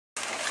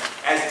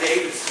As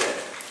David said,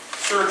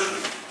 search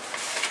me.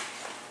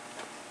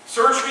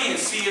 Search me and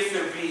see if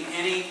there be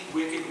any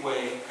wicked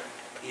way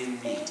in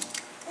me.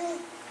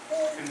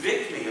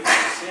 Convict me of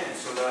my sin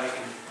so that I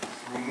can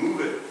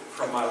remove it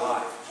from my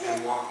life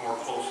and walk more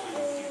closely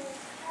with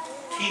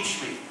you.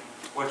 Teach me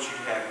what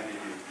you'd have me to do.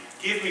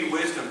 Give me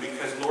wisdom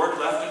because, Lord,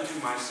 left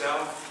unto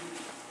myself,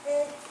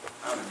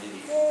 I'm an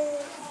idiot.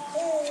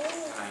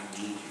 And I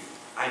need you.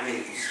 I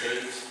make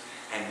mistakes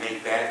and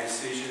make bad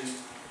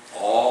decisions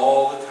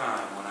all the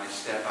time when I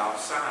step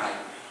outside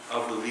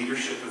of the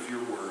leadership of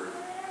your Word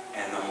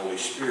and the Holy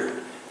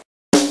Spirit.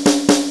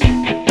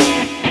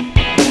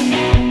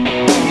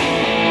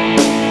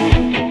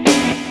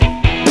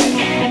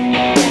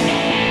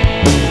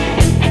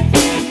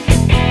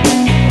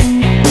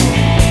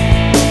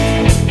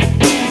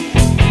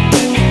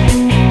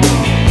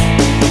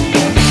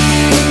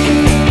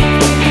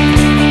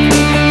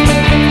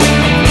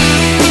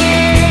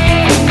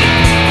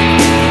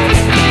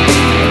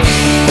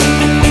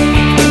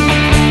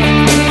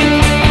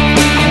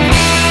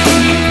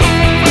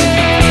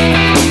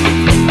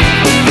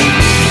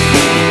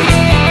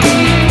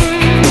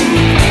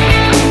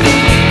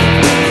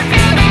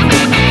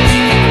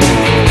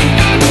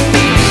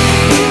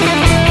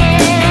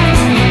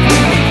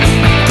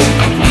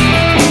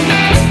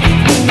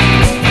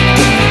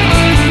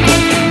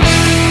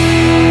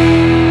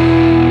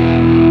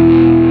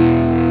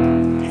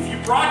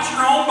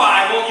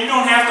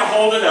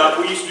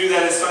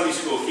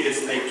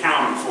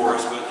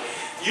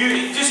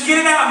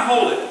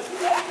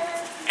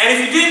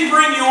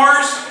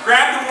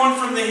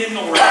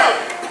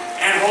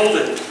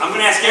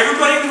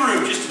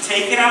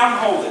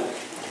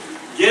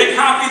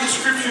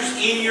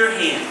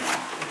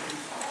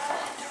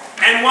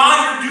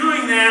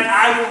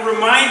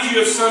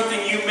 Of something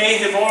you may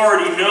have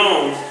already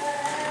known.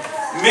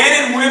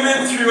 Men and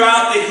women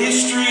throughout the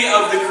history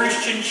of the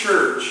Christian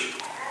church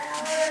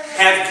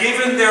have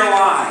given their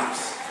lives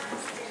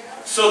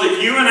so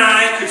that you and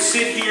I could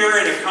sit here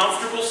in a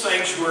comfortable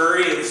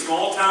sanctuary in the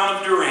small town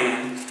of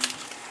Durand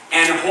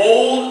and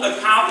hold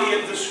a copy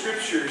of the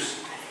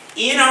Scriptures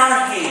in our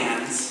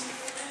hands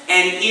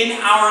and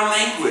in our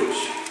language.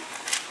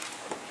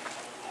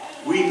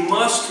 We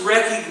must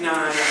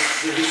recognize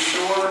the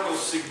historical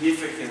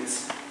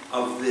significance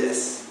of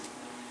this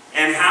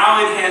and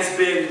how it has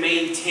been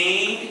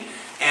maintained,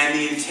 and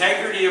the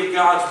integrity of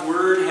God's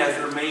Word has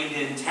remained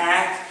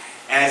intact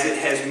as it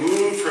has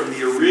moved from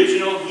the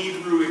original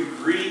Hebrew and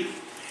Greek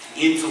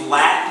into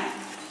Latin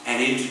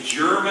and into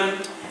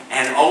German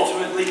and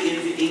ultimately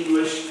into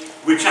English,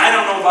 which I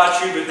don't know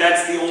about you, but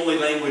that's the only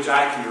language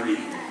I can read.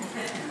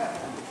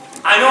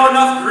 I know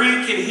enough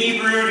Greek and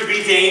Hebrew to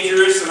be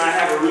dangerous, and I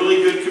have a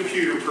really good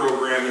computer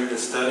program in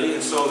this study,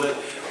 and so that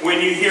when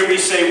you hear me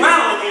say,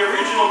 well, in the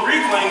original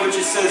Greek language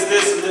it says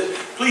this and this,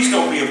 please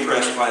don't be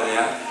impressed by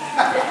that.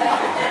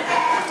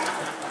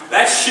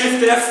 That's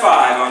Shift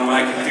F5 on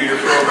my computer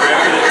program,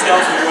 and it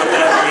tells me what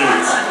that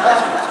means.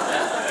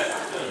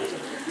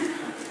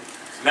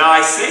 Now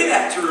I say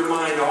that to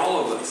remind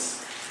all of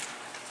us,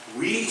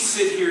 we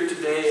sit here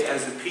today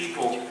as a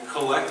people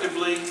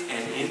collectively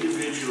and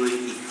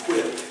individually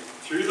equipped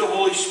through the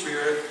Holy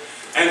Spirit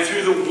and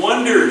through the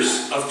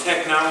wonders of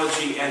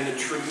technology and the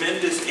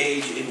tremendous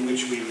age in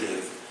which we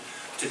live,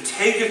 to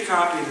take a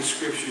copy of the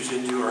Scriptures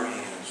into our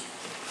hands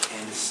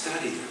and to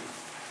study them.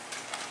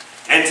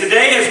 And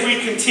today, as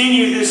we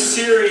continue this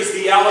series,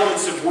 The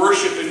Elements of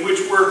Worship, in which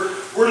we're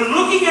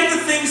looking at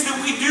the things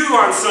that we do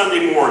on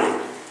Sunday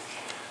morning.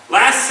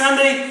 Last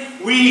Sunday,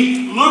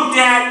 we looked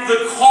at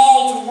the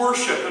call to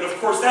worship, and of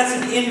course that's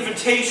an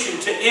invitation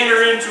to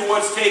enter into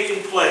what's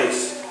taking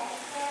place.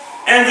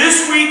 And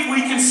this week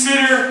we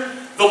consider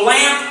the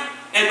lamp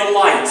and the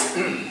light,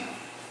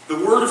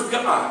 the Word of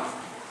God.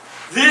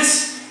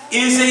 This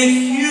is a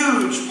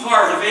huge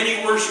part of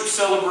any worship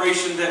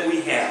celebration that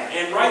we have,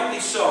 and rightly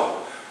so.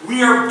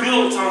 We are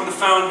built on the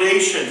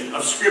foundation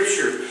of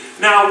Scripture.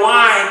 Now,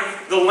 why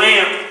the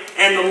lamp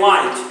and the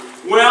light?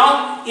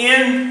 Well,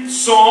 in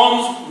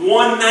Psalms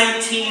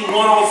 119,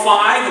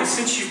 105, and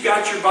since you've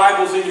got your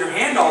Bibles in your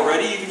hand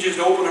already, you can just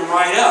open them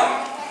right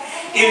up.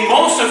 In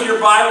most of your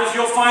Bibles,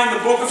 you'll find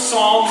the book of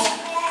Psalms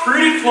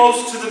pretty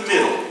close to the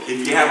middle,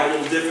 if you have a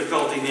little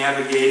difficulty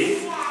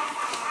navigating.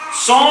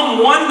 Psalm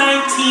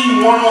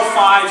 119,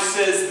 105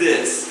 says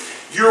this,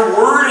 "Your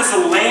word is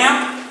a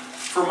lamp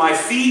for my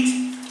feet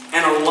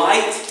and a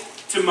light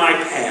to my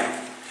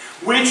path,"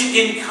 which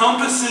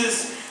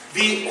encompasses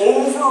the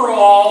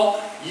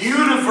overall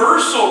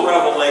universal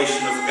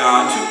revelation of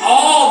God to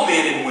all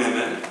men and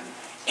women,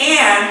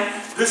 and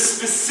the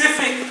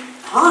specific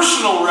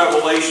personal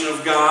revelation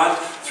of God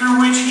through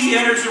which He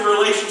enters a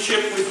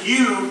relationship with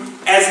you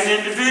as an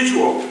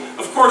individual.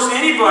 Of course,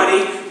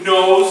 anybody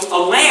knows a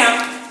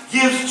lamp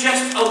gives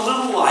just a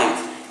little light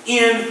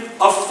in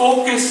a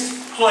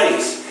focused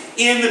place.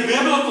 In the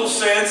biblical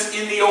sense,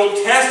 in the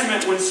Old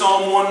Testament, when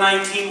Psalm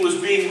 119 was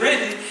being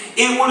written,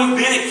 it would have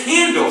been a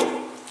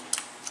candle.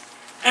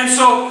 And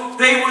so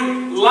they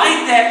would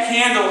light that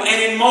candle,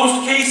 and in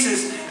most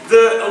cases,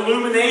 the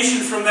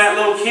illumination from that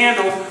little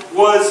candle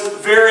was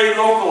very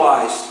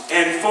localized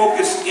and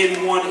focused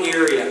in one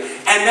area.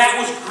 And that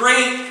was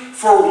great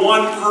for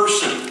one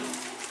person.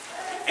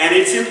 And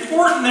it's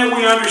important that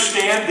we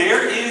understand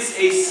there is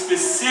a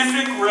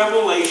specific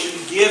revelation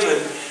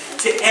given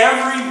to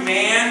every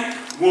man,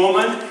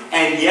 woman,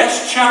 and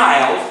yes,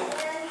 child,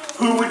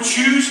 who would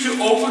choose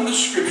to open the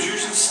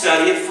Scriptures and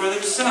study it for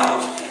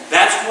themselves.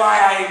 That's why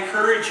I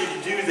encourage you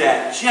to do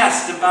that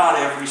just about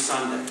every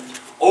Sunday.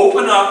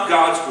 Open up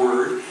God's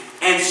Word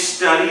and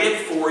study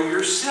it for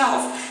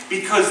yourself.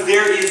 Because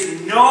there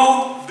is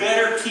no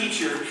better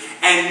teacher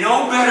and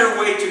no better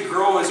way to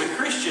grow as a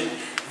Christian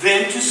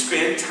than to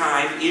spend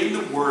time in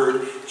the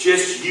Word,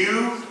 just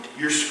you,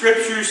 your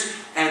Scriptures,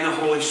 and the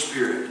Holy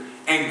Spirit.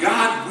 And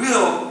God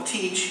will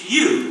teach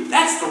you.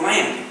 That's the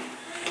lamp.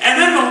 And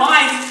then the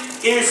light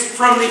is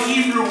from the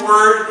Hebrew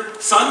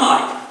word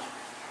sunlight.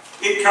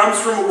 It comes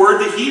from a word,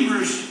 the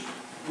Hebrew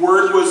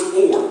word was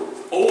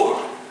or,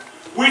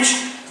 which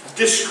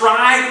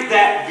described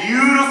that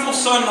beautiful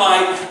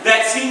sunlight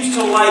that seems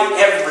to light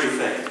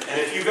everything.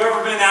 And if you've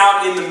ever been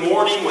out in the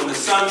morning when the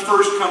sun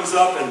first comes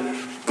up and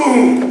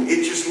boom,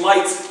 it just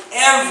lights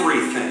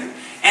everything.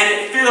 And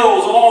it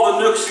fills all the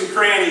nooks and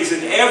crannies,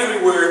 and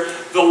everywhere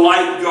the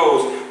light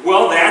goes.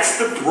 Well, that's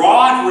the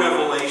broad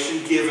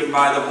revelation given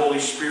by the Holy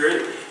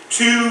Spirit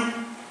to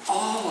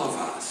all of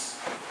us,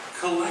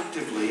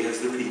 collectively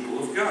as the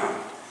people of God.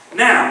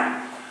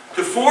 Now,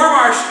 to form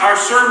our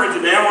sermon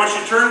today, I want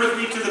you to turn with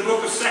me to the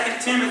book of 2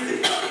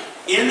 Timothy.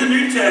 In the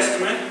New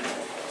Testament,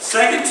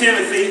 2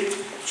 Timothy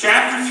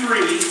chapter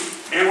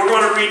 3, and we're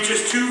going to read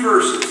just two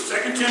verses.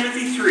 2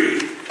 Timothy 3,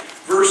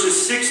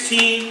 verses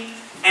 16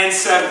 and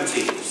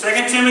 17. 2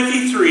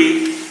 Timothy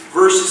 3,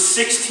 verses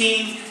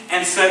 16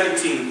 and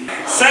 17. 2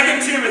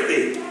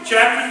 Timothy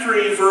chapter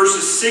 3,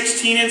 verses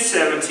 16 and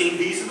 17.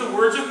 These are the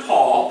words of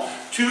Paul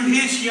to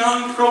his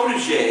young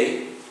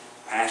protege,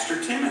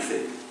 Pastor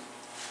Timothy.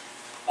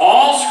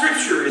 All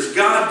Scripture is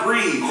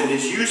God-breathed and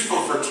is useful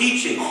for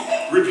teaching,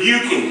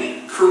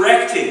 rebuking,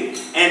 correcting,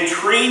 and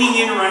training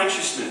in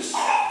righteousness,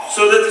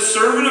 so that the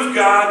servant of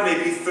God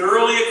may be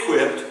thoroughly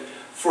equipped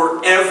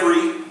for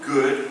every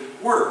good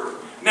work.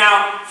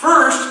 Now,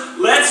 first,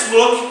 let's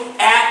look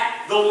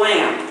at the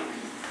lamp.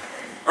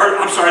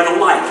 The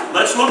light.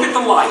 Let's look at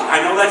the light.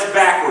 I know that's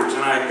backwards,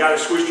 and I've got it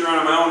switched around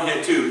in my own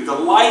head too. The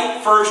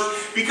light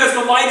first, because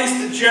the light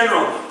is the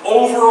general,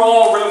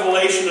 overall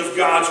revelation of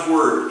God's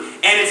Word.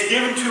 And it's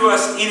given to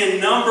us in a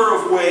number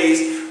of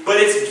ways, but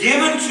it's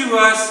given to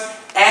us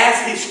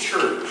as His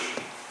church.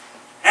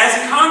 As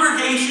a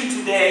congregation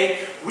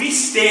today, we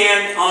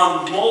stand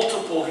on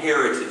multiple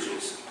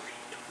heritages.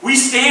 We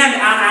stand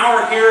on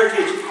our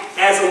heritage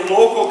as a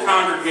local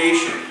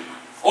congregation.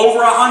 Over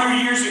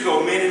 100 years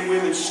ago, men and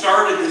women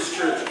started this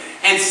church.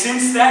 And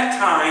since that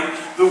time,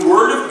 the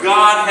Word of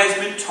God has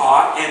been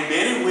taught, and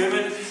men and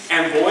women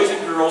and boys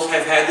and girls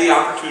have had the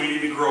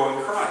opportunity to grow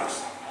in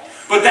Christ.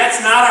 But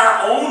that's not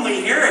our only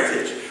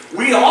heritage.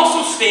 We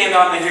also stand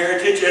on the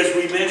heritage, as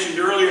we mentioned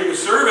earlier in the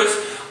service,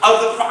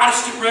 of the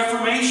Protestant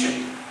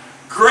Reformation.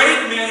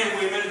 Great men and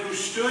women who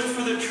stood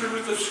for the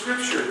truth of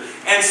Scripture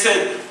and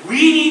said,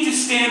 we need to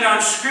stand on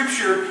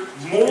Scripture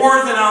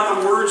more than on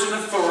the words and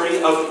authority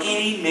of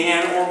any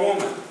man or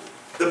woman.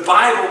 The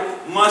Bible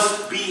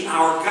must be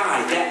our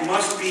guide. That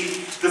must be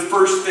the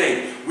first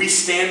thing. We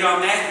stand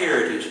on that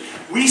heritage.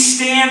 We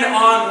stand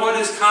on what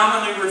is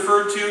commonly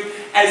referred to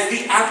as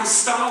the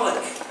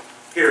apostolic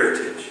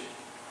heritage,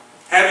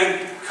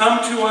 having come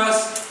to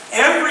us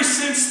ever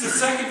since the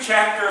second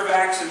chapter of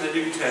Acts in the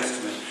New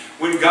Testament,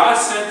 when God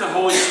sent the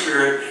Holy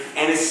Spirit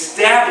and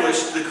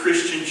established the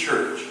Christian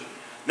church.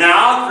 Now,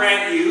 I'll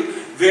grant you,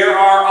 there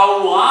are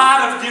a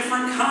lot of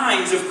different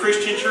kinds of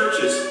Christian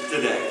churches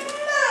today.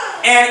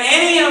 And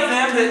any of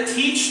them that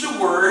teach the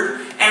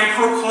Word and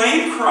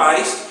proclaim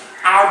Christ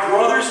are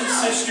brothers and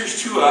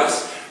sisters to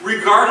us,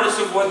 regardless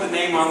of what the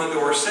name on the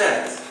door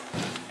says.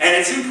 And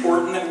it's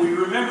important that we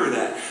remember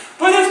that.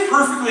 But it's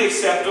perfectly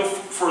acceptable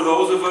for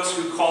those of us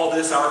who call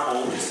this our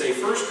home to say,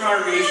 First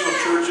Congregational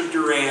Church of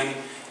Durand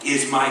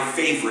is my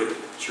favorite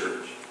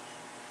church.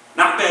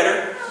 Not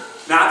better,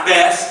 not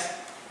best,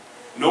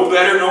 no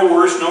better, no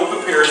worse, no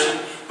comparison,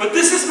 but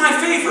this is my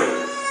favorite.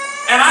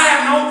 And I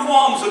have no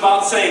qualms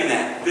about saying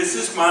that. This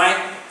is my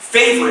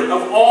favorite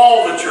of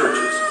all the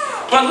churches.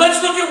 But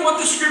let's look at what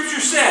the Scripture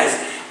says.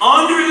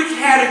 Under the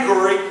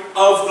category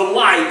of the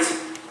light,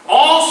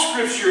 all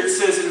Scripture, it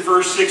says in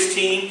verse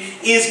 16,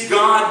 is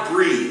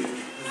God-breathed.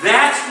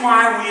 That's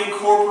why we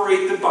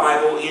incorporate the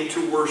Bible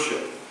into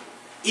worship.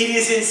 It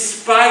is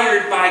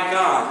inspired by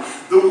God.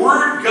 The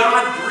word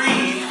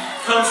God-breathed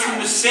comes from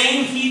the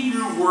same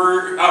Hebrew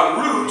word,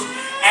 root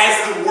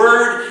as the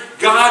word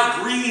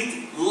God breathed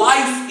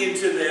life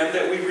into them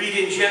that we read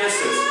in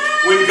Genesis.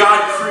 When God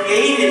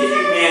created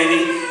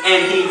humanity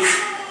and He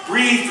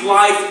breathed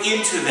life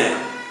into them.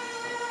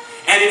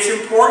 And it's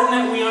important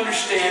that we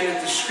understand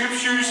that the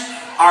Scriptures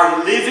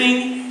are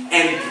living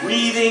and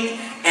breathing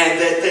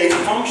and that they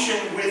function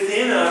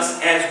within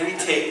us as we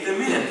take them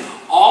in.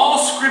 All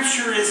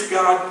Scripture is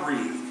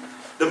God-breathed.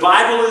 The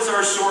Bible is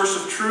our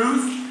source of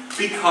truth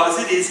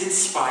because it is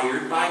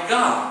inspired by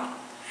God.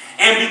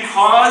 And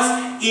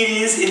because it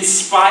is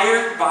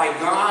inspired by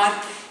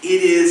God,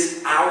 it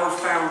is our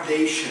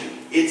foundation.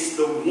 It's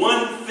the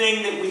one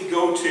thing that we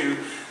go to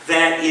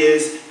that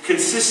is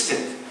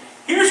consistent.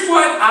 Here's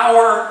what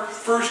our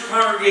First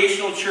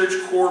Congregational Church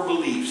core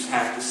beliefs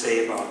have to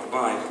say about the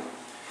Bible.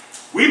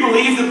 We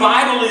believe the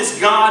Bible is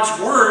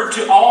God's Word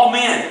to all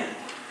men.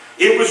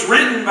 It was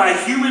written by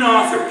human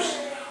authors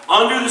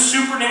under the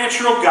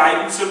supernatural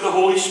guidance of the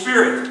Holy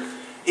Spirit.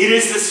 It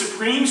is the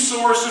supreme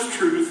source of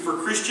truth for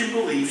Christian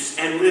beliefs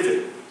and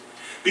living.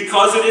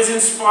 Because it is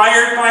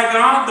inspired by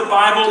God, the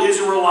Bible is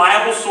a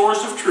reliable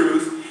source of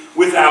truth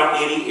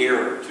without any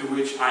error, to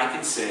which I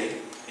can say,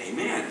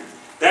 amen.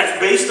 That's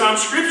based on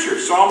Scripture.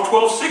 Psalm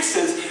 12:6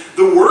 says,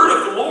 the word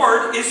of the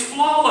Lord is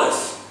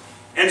flawless.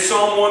 And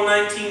Psalm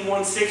 119,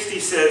 160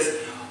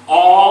 says,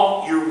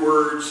 all your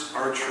words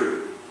are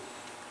true.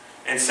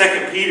 And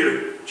 2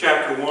 Peter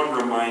chapter 1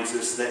 reminds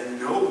us that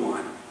no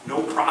one,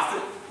 no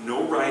prophet,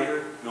 no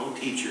writer, no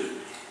teacher,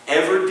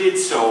 ever did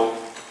so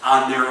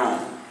on their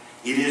own.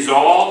 It is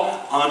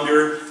all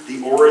under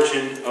the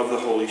origin of the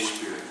Holy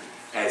Spirit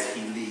as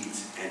He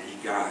leads and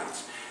He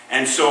guides.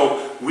 And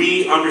so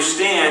we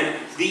understand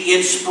the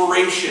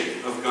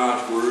inspiration of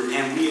God's Word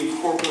and we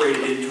incorporate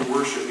it into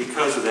worship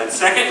because of that.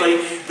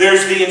 Secondly,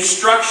 there's the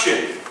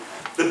instruction.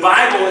 The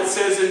Bible, it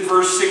says in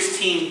verse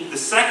 16, the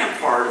second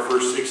part of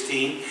verse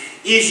 16,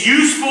 is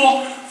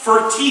useful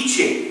for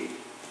teaching.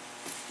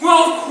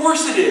 Well, of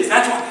course it is.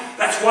 That's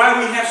why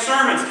we have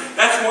sermons.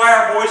 That's why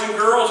our boys and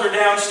girls are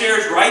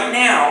downstairs right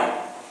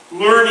now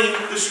learning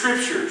the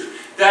Scriptures.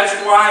 That's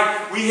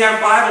why we have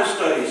Bible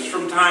studies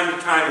from time to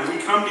time, and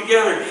we come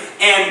together.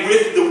 And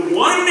with the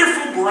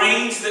wonderful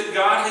brains that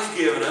God has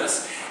given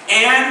us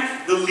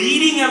and the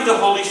leading of the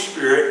Holy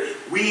Spirit,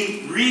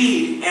 we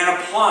read and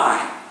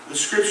apply the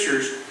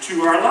Scriptures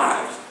to our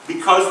lives.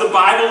 Because the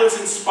Bible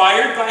is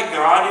inspired by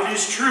God, it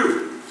is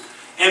true.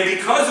 And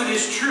because it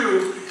is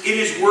true, it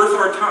is worth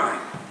our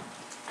time.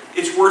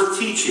 It's worth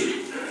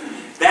teaching.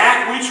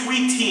 That which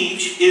we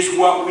teach is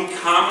what we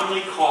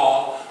commonly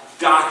call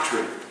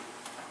doctrine.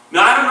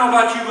 Now, I don't know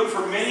about you, but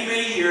for many,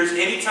 many years,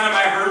 anytime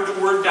I heard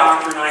the word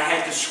doctrine, I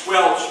had to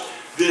squelch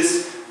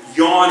this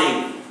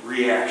yawning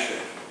reaction.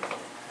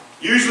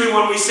 Usually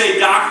when we say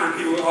doctrine,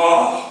 people go,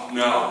 oh,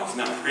 no, he's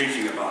not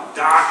preaching about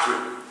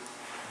doctrine.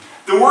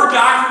 The word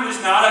doctrine is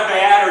not a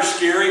bad or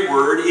scary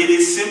word. It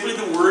is simply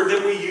the word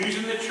that we use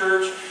in the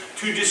church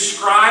to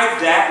describe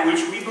that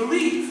which we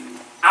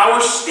believe. Our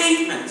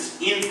statements,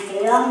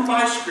 informed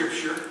by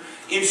Scripture,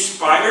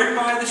 inspired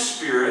by the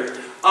Spirit,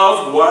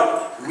 of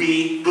what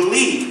we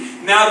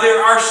believe. Now,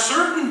 there are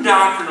certain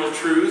doctrinal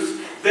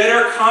truths that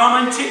are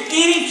common to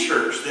any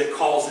church that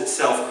calls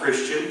itself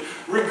Christian,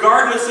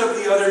 regardless of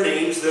the other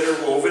names that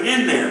are woven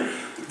in there.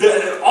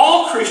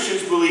 All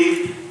Christians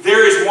believe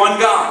there is one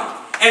God,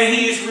 and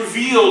He is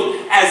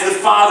revealed as the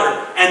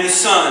Father and the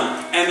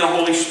Son and the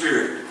Holy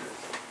Spirit.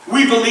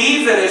 We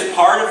believe that as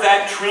part of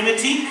that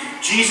Trinity,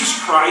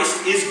 Jesus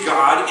Christ is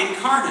God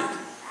incarnate.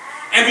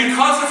 And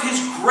because of His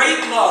great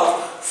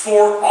love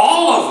for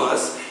all of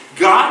us,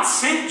 God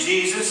sent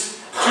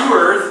Jesus to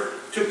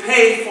earth to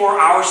pay for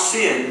our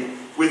sin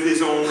with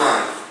His own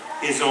life,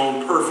 His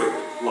own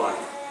perfect life.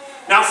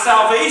 Now,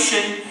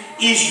 salvation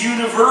is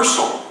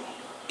universal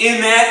in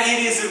that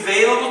it is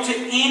available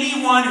to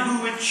anyone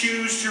who would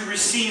choose to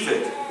receive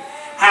it.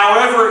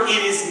 However,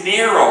 it is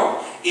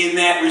narrow in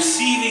that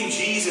receiving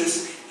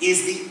Jesus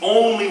is the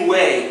only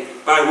way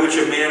by which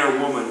a man or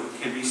woman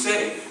can be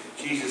saved.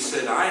 Jesus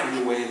said, I am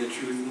the way, the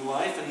truth, and the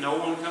life, and no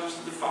one comes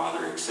to the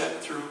Father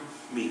except through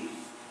me.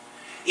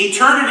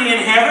 Eternity in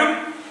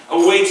heaven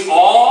awaits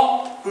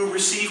all who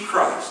receive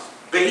Christ,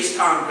 based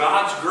on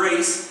God's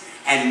grace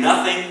and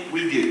nothing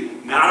we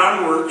do. Not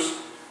on works,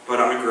 but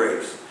on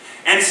grace.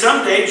 And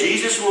someday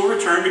Jesus will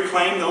return to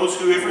claim those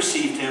who have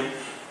received Him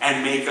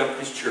and make up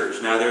His church.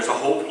 Now, there's a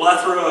whole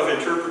plethora of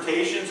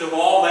interpretations of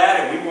all that,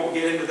 and we won't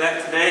get into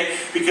that today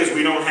because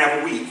we don't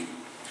have a week.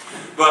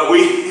 But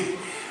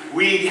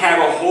we have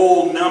a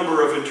whole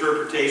number of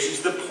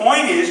interpretations. The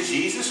point is,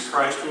 Jesus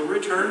Christ will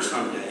return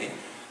someday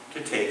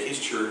to take His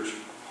church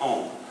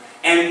home.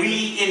 And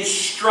we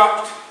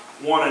instruct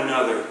one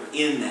another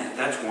in that.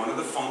 That's one of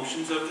the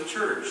functions of the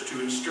church,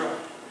 to instruct.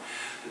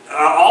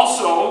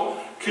 Also,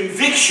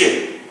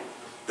 conviction.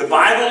 The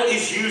Bible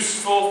is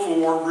useful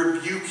for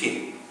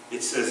rebuking.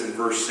 It says in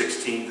verse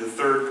 16, the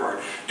third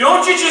part.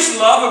 Don't you just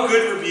love a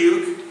good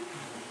rebuke?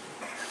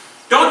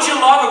 Don't you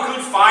love a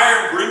good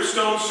fire and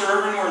brimstone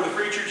sermon where the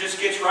preacher just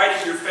gets right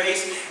in your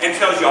face and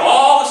tells you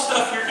all the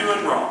stuff you're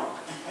doing wrong?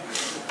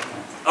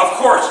 Of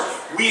course,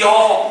 we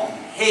all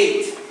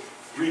hate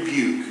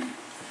rebuke.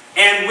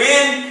 And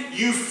when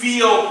you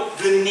feel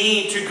the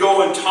need to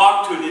go and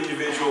talk to an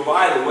individual,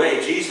 by the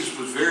way, Jesus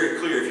was very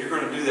clear. If you're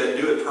going to do that,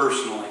 do it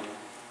personally.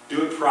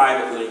 Do it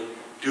privately.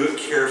 Do it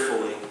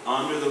carefully,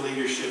 under the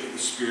leadership of the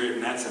Spirit,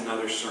 and that's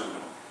another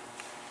sermon.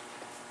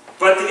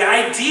 But the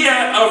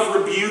idea of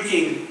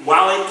rebuking,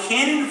 while it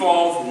can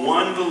involve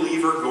one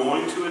believer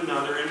going to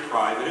another in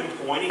private and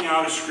pointing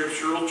out a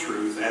scriptural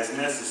truth as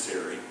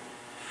necessary,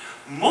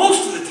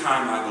 most of the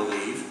time, I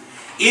believe,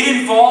 it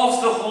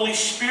involves the Holy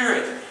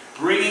Spirit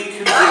bringing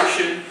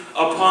conviction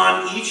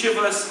upon each of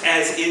us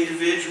as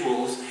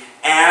individuals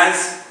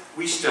as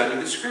we study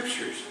the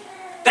Scriptures.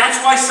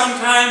 That's why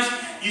sometimes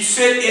you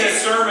sit in a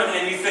sermon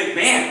and you think,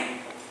 man,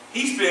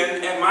 he's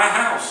been at my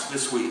house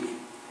this week,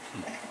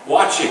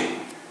 watching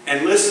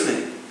and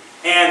listening,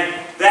 and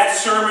that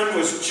sermon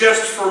was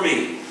just for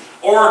me.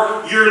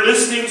 Or you're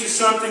listening to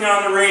something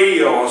on the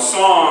radio, a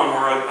song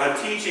or a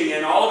teaching,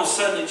 and all of a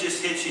sudden it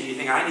just hits you and you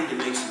think, I need to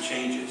make some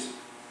changes.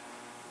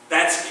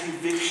 That's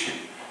conviction.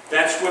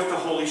 That's what the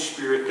Holy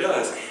Spirit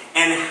does.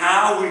 And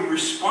how we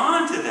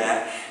respond to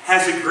that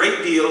has a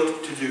great deal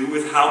to do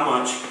with how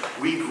much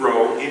we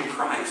grow in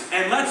Christ.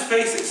 And let's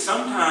face it,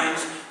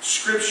 sometimes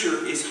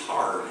Scripture is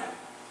hard.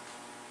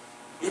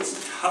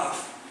 It's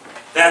tough.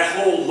 That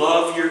whole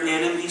love your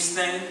enemies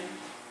thing.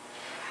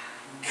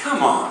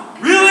 Come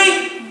on.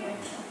 Really?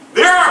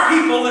 There are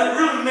people that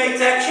really make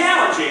that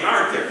challenging,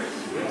 aren't there?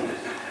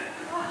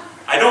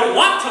 I don't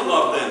want to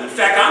love them. In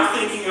fact, I'm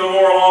thinking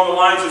more along the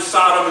lines of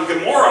Sodom and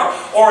Gomorrah,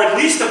 or at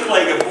least a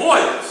plague of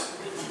boils.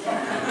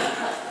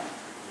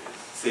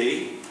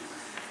 See?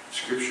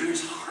 Scripture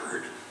is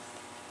hard.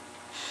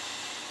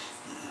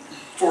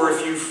 For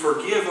if you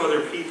forgive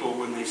other people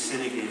when they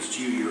sin against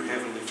you, your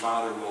heavenly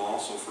Father will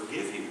also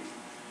forgive you.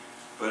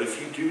 But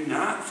if you do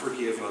not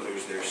forgive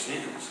others their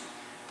sins,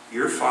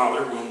 your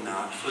Father will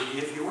not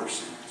forgive your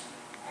sins.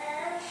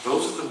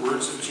 Those are the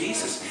words of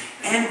Jesus.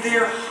 And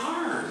they're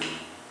hard.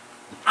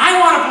 I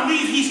want to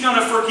believe He's going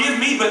to forgive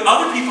me, but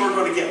other people are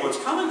going to get what's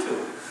coming to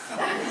them.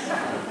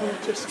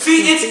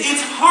 See,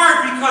 it's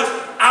hard because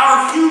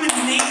our human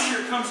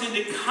nature comes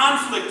into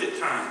conflict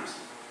at times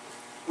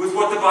with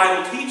what the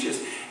Bible teaches.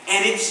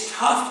 And it's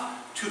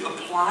tough to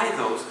apply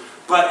those.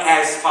 But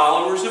as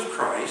followers of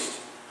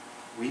Christ,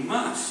 we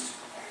must.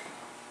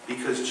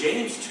 Because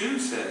James 2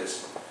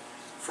 says,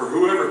 for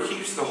whoever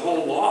keeps the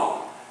whole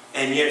law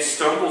and yet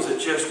stumbles at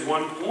just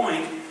one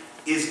point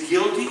is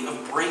guilty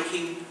of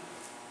breaking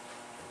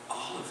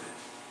all of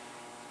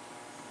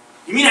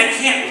it. You mean I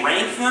can't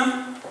rank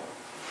them?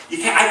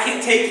 I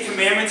can't take the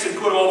commandments and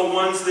put all the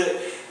ones that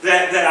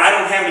I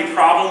don't have any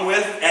problem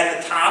with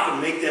at the top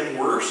and make them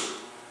worse?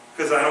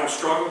 Because I don't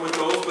struggle with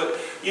those. But,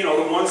 you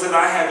know, the ones that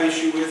I have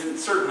issue with,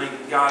 certainly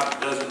God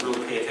doesn't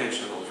really pay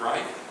attention to those,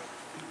 right?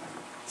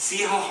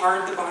 See how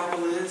hard the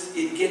Bible is?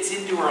 It gets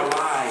into our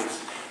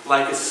lives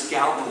like a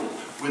scalpel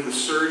with a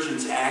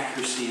surgeon's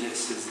accuracy, and it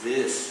says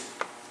this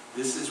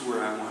is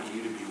where I want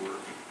you to be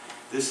working.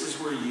 This is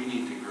where you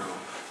need to grow.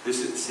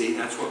 See,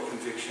 that's what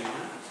conviction does.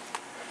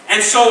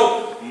 And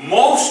so,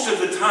 most of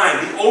the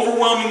time, the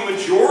overwhelming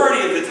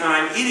majority of the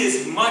time, it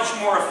is much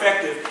more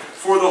effective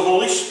for the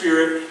Holy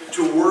Spirit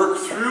to work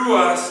through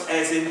us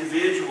as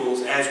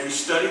individuals as we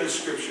study the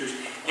Scriptures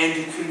and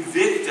to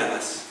convict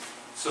us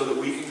so that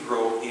we can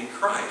grow in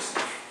Christ.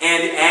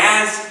 And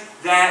as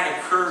that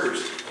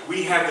occurs,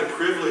 we have the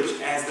privilege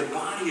as the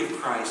body of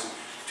Christ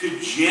to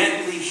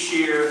gently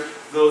share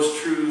those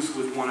truths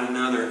with one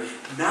another,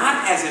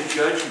 not as a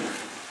judgment,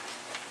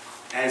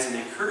 as an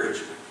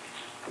encouragement.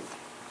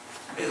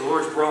 Hey, the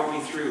Lord's brought me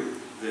through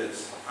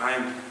this.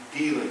 I'm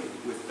dealing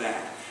with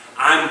that.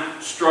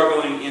 I'm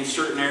struggling in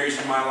certain areas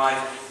of my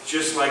life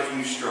just like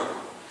you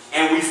struggle.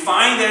 And we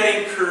find that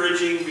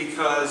encouraging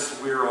because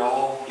we're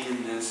all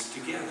in this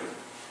together.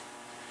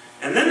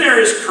 And then there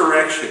is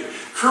correction.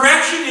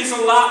 Correction is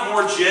a lot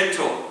more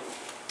gentle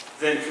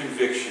than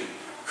conviction.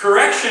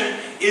 Correction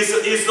is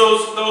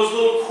those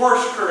little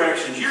course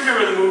corrections. You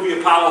remember the movie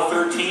Apollo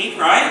 13,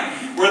 right?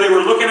 Where they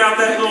were looking out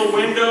that little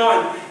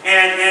window,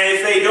 and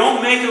if they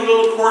don't make a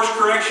little course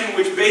correction,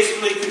 which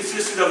basically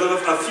consisted of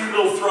a few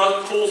little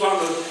pulls on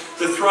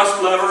the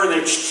thrust lever, and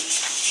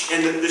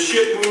the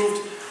ship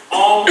moved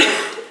almost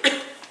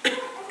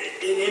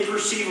an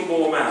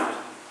imperceivable amount,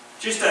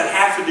 just a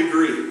half a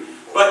degree.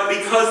 But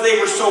because they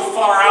were so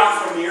far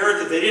out from the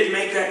earth that they didn't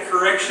make that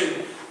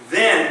correction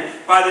then,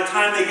 by the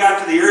time they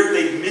got to the earth,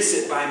 they'd miss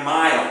it by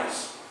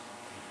miles.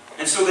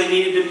 And so they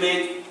needed to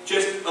make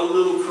just a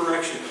little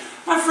correction.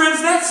 My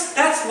friends,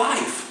 that's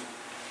life.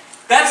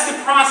 That's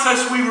the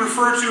process we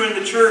refer to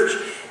in the church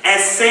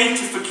as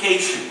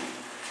sanctification.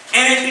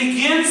 And it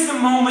begins the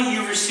moment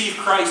you receive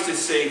Christ as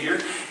Savior,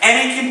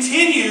 and it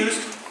continues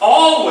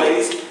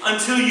always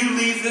until you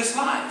leave this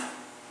life.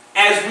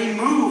 As we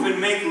move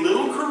and make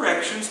little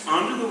corrections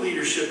under the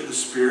leadership of the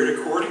Spirit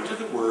according to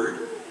the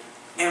Word,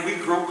 and we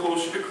grow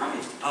closer to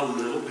Christ, a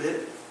little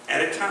bit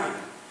at a time.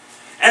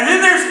 And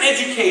then there's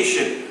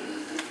education.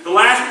 The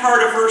last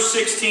part of verse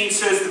 16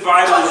 says the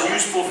Bible is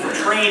useful for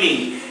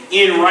training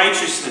in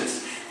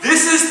righteousness.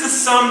 This is the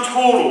sum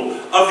total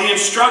of the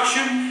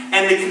instruction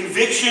and the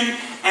conviction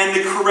and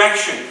the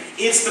correction.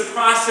 It's the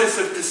process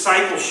of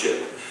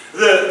discipleship.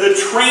 The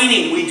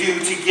training we do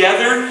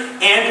together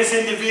and as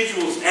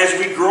individuals as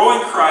we grow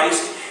in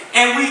Christ,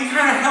 and we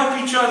kind of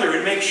help each other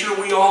and make sure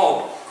we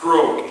all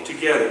grow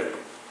together.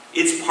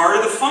 It's part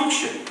of the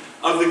function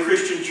of the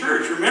Christian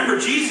church. Remember,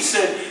 Jesus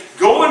said,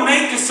 go and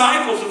make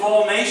disciples of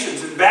all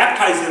nations and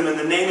baptize them in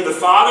the name of the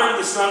Father and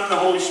the Son and the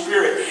Holy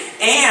Spirit.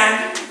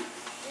 And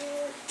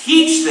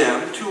teach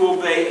them to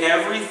obey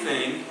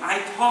everything I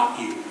taught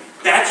you.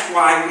 That's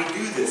why we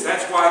do this.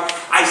 That's why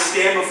I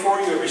stand before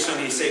you every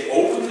Sunday and say,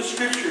 open the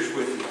Scriptures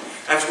with me.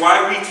 That's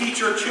why we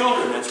teach our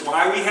children. That's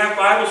why we have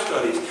Bible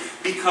studies.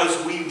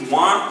 Because we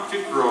want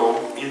to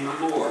grow in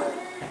the Lord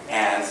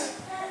as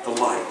the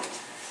light.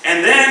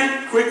 And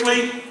then,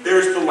 quickly,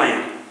 there's the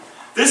lamp.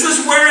 This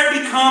is where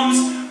it becomes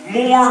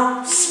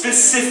more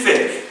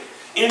specific.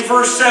 In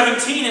verse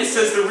 17 it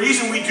says the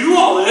reason we do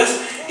all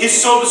this is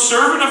so the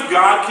servant of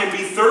God can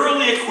be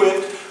thoroughly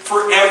equipped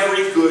for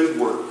every good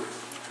work.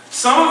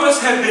 Some of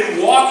us have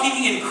been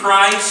walking in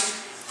Christ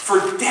for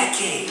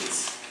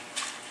decades.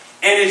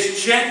 And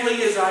as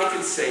gently as I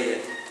can say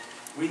it,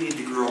 we need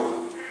to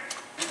grow up.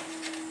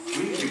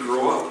 We need to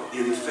grow up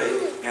in the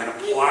faith and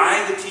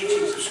apply the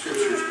teachings of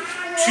Scriptures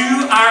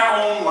to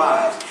our own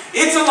lives.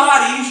 It's a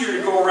lot easier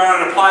to go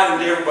around and apply them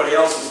to everybody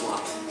else's life.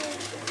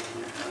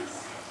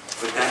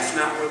 But that's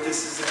not what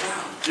this is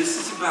about. This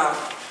is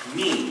about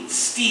me,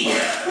 Steve,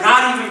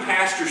 not even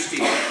Pastor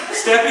Steve,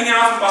 stepping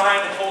out from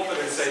behind the pulpit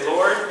and say,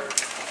 Lord,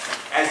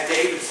 as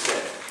David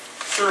said,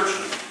 search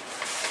me.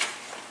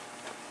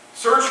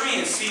 Search me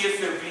and see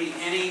if there be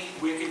any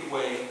wicked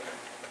way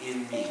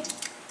in me.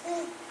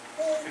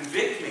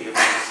 Convict me of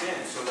my sin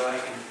so that I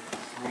can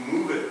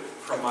remove it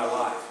from my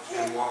life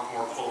and walk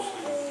more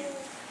closely with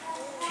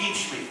you.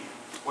 Teach me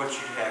what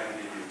you have me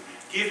to do.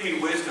 Give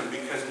me wisdom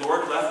because,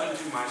 Lord, left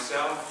unto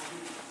myself,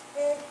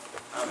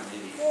 I'm an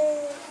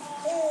idiot.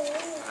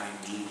 I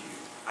need you.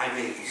 I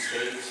make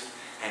mistakes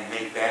and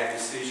make bad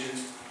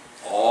decisions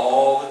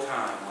all the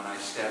time when I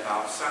step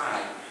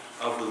outside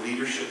of the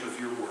leadership of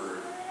your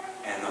Word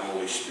and the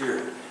Holy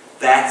Spirit.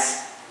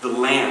 That's the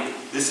lamp.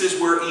 This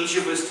is where each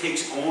of us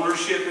takes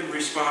ownership and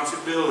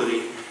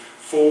responsibility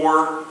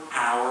for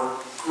our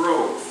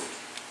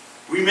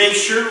growth. We make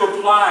sure to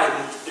apply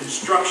the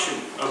instruction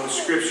of the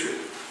Scripture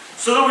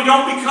so that we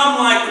don't become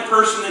like the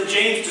person that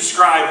James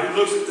described who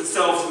looks at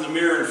themselves in the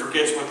mirror and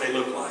forgets what they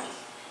look like.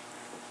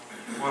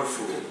 What a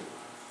fool.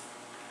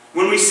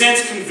 When we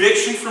sense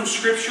conviction from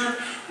Scripture,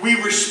 we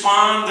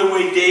respond the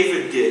way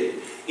David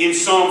did in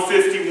Psalm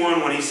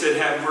 51 when he said,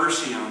 have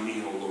mercy on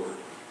me, O Lord,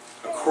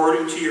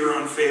 according to your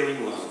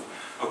unfailing love,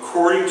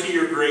 according to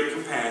your great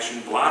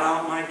compassion, blot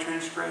out my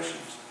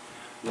transgressions,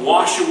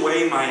 wash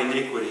away my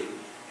iniquity,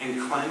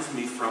 and cleanse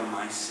me from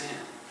my sin.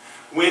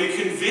 When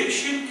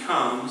conviction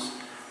comes,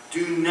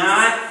 do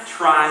not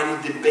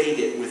try to debate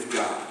it with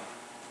God.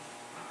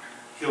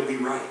 He'll be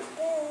right.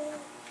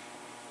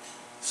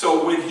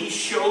 So when He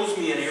shows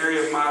me an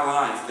area of my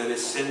life that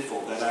is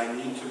sinful, that I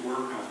need to work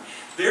on,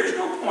 there's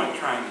no point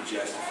trying to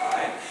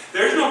justify it.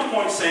 There's no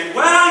point saying,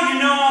 well, you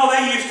know,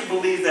 they used to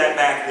believe that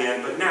back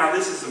then, but now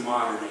this is the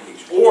modern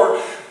age.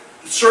 Or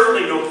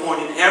certainly no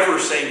point in ever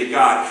saying to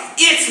God,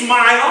 it's my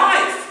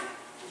life.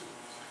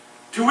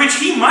 To which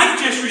He might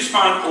just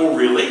respond, oh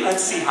really?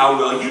 Let's see how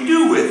well you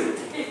do with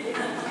it.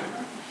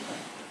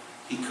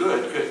 He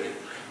could, couldn't He?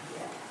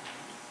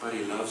 But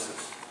He loves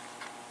us.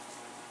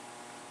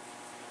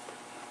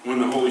 When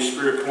the Holy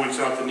Spirit points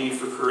out the need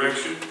for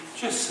correction,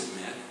 just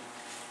submit.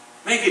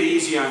 Make it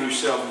easy on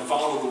yourself and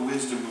follow the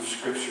wisdom of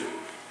Scripture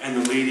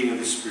and the leading of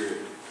the Spirit.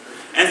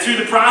 And through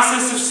the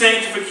process of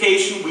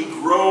sanctification, we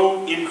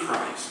grow in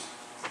Christ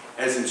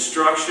as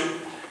instruction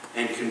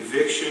and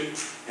conviction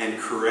and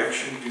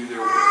correction do their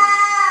work.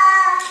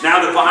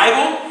 Now the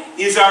Bible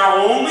is our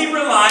only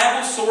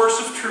reliable source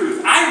of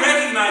truth. I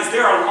recognize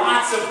there are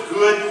lots of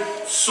good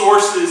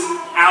sources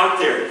out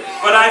there.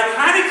 But I've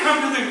kind of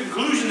come to the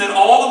conclusion that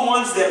all the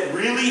ones that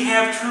really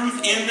have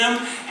truth in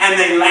them and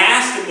they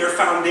last and they're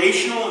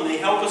foundational and they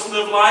help us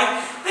live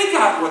life, they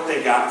got what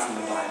they got from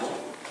the Bible.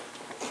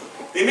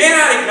 They may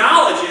not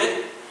acknowledge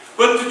it,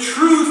 but the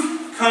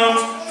truth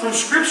comes from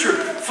Scripture.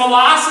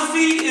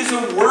 Philosophy is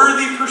a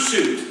worthy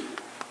pursuit.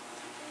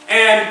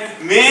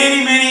 And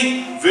many,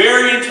 many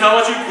very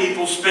intelligent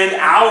people spend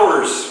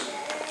hours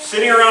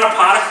sitting around a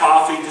pot of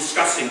coffee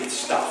discussing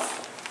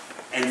stuff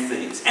and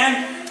things.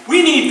 And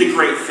we need the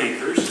great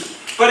thinkers,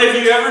 but have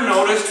you ever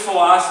noticed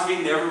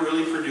philosophy never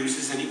really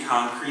produces any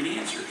concrete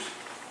answers?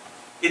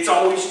 It's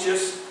always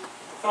just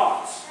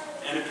thoughts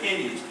and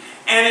opinions.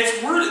 And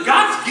it's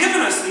God's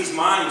given us these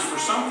minds for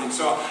something.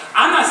 So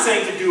I'm not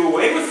saying to do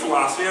away with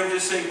philosophy, I'm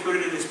just saying put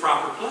it in its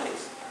proper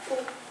place.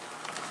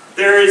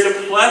 There is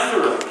a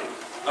plethora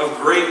of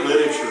great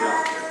literature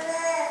out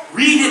there.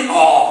 Read it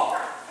all.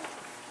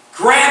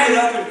 Grab it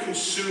up and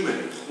consume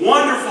it.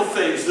 Wonderful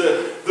things.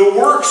 The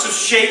works of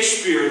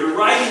Shakespeare, the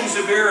writings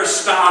of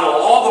Aristotle,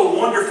 all the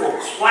wonderful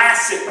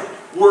classic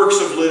works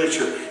of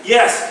literature.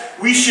 Yes,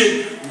 we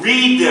should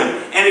read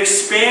them and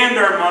expand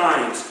our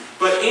minds.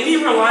 But any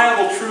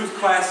reliable truth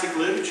classic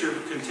literature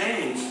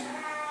contains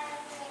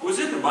was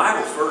in the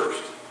Bible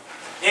first.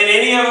 And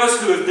any of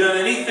us who have done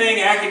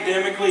anything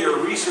academically or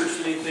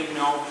researched anything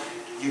know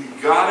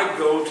you've got to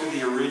go to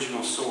the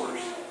original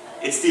source.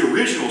 It's the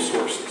original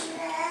sources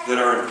that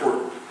are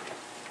important.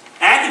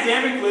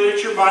 academic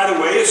literature, by the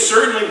way, is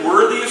certainly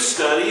worthy of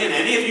study, and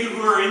any of you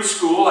who are in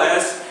school,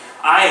 as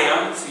I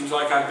am, seems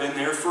like I've been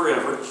there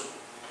forever,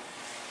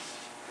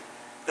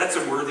 that's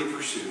a worthy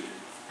pursuit.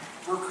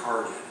 Work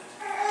hard at it.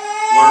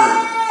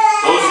 Learn.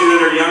 Those of you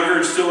that are younger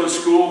and still in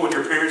school, when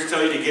your parents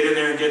tell you to get in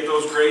there and get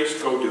those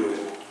grades, go do it.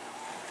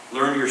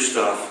 Learn your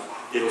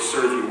stuff. It'll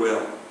serve you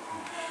well.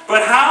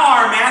 But how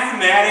are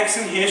mathematics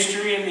and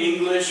history and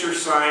English or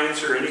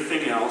science or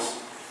anything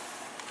else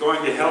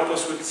going to help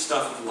us with the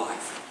stuff of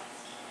life?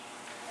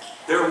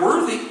 They're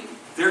worthy.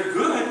 They're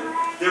good.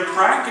 They're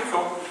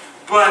practical.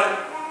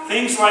 But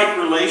things like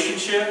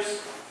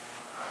relationships,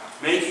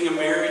 making a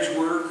marriage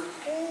work,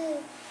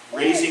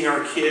 raising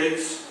our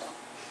kids,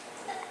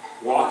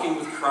 walking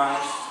with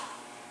Christ,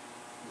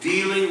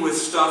 dealing with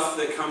stuff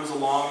that comes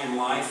along in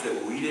life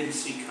that we didn't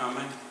see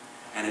coming,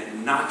 and it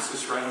knocks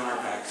us right on our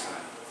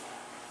backside.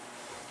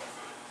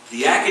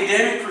 The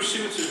academic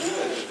pursuits are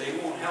good, but they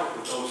won't help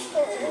with those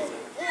things.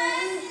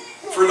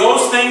 For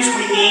those things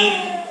we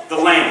need the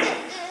lamp,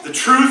 the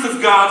truth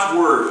of God's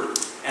Word,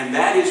 and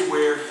that is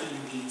where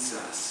He meets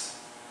us.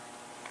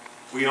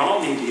 We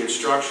all need the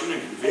instruction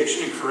and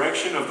conviction and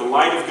correction of the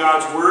light of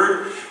God's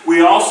Word.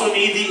 We also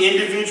need the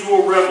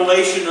individual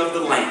revelation of the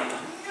lamp,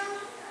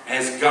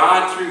 as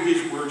God through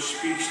His Word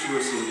speaks to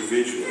us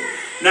individually.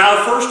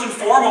 Now, first and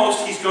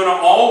foremost, He's going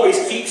to always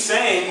keep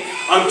saying,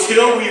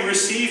 until we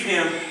receive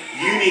Him,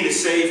 you need a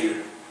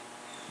Savior.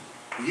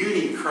 You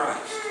need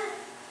Christ.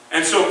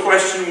 And so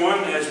question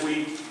one, as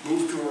we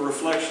move to a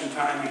reflection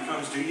time,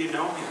 becomes, do you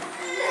know Him?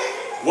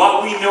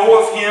 What we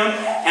know of Him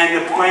and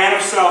the plan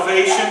of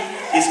salvation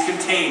is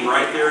contained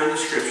right there in the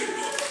Scriptures.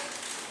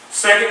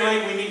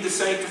 Secondly, we need the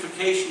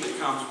sanctification that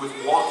comes with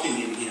walking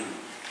in Him,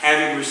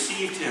 having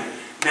received Him.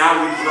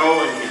 Now we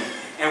grow in Him,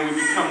 and we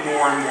become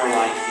more and more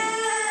like Him.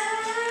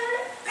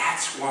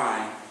 That's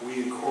why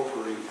we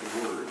incorporate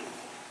the Word,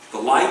 the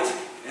light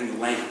and the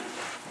lamp,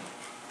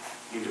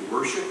 into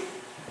worship,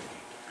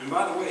 and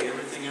by the way,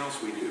 everything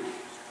else we do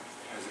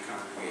as a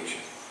congregation.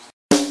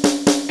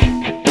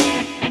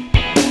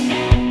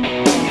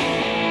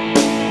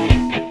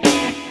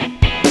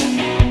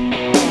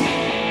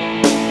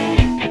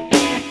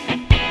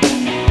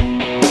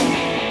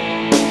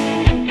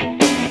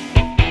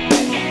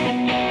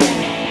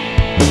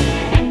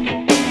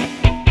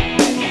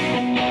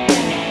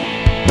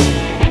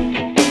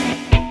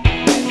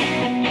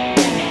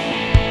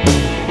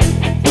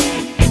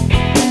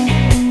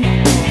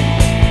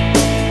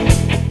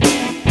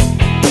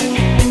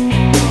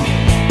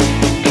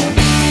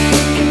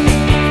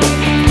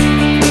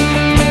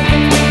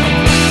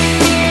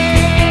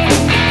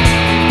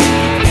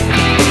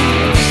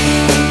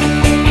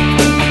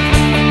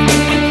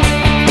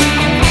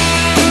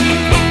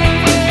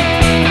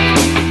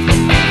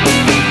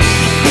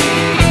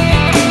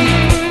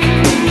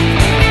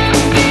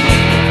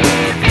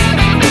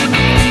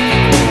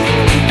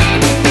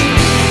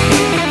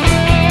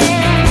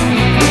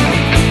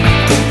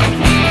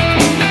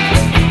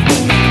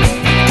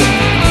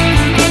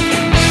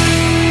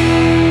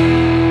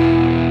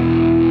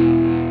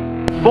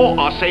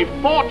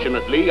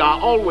 Fortunately, I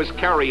always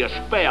carry a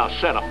spare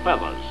set of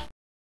feathers.